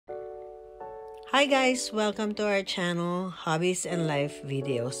Hi guys, welcome to our channel, Hobbies and Life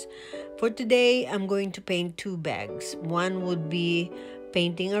videos. For today, I'm going to paint two bags. One would be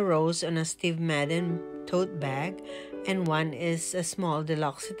painting a rose on a Steve Madden tote bag, and one is a small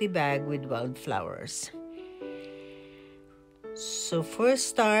DELUXITY bag with wildflowers. So for a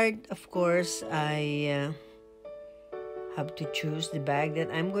start, of course, I have to choose the bag that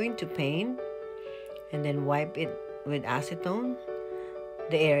I'm going to paint and then wipe it with acetone,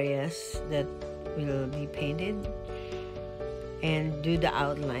 the areas that will be painted, and do the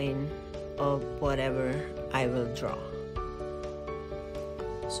outline of whatever I will draw.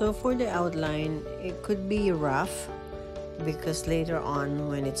 So for the outline, it could be rough because later on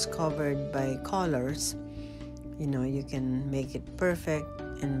when it's covered by colors, you can make it perfect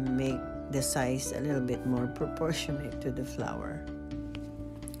and make the size a little bit more proportionate to the flower.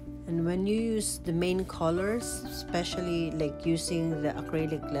 And when you use the main colors, especially like using the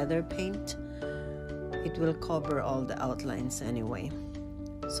acrylic leather paint, it will cover all the outlines anyway.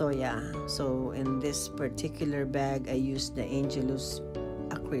 So in this particular bag, I used the ANGELUS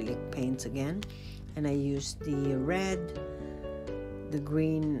acrylic paints again, and I used the red, the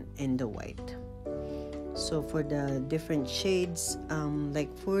green, and the white. So for the different shades,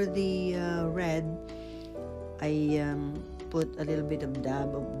 like for the red, I put a little bit of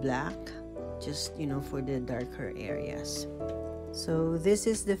dab of black, just for the darker areas. So this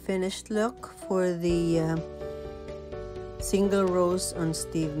is the finished look for the single rose on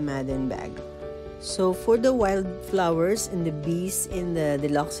Steve Madden bag. So for the wildflowers and the bees in the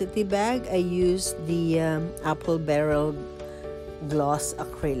DELUXITY bag, I used the apple barrel gloss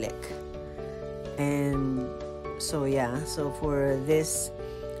acrylic. And so for this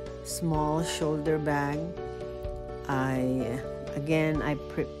small shoulder bag, I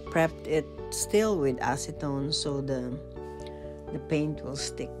prepped it still with acetone so the paint will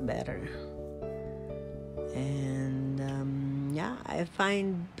stick better. And I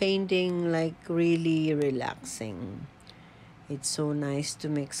find painting like really relaxing. It's so nice to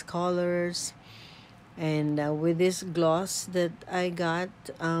mix colors, and with this gloss that I got,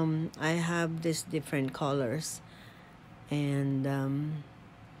 I have these different colors, and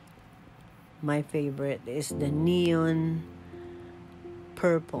my favorite is the neon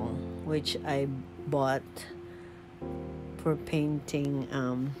purple, which I bought for painting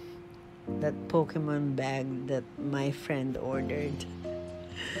that Pokemon bag that my friend ordered.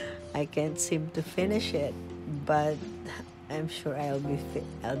 I can't seem to finish it, but I'm sure I'll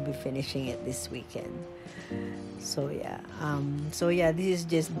be finishing it this weekend. So this is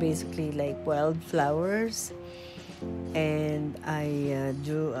just basically like wildflowers, and I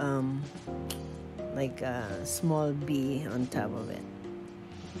drew like a small bee on top of it.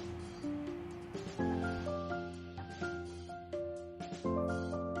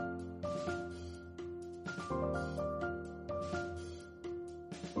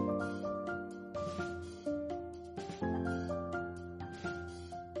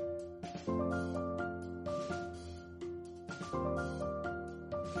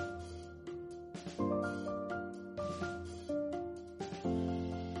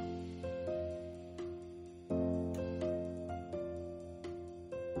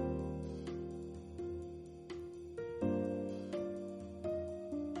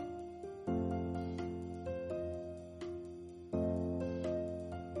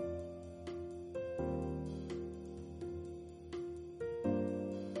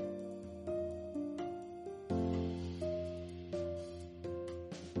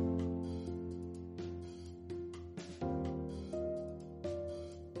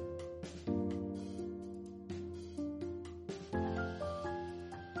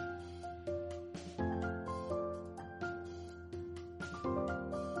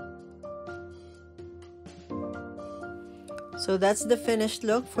 So that's the finished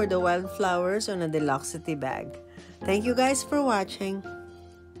look for the wildflowers on a DELUXITY bag. Thank you guys for watching.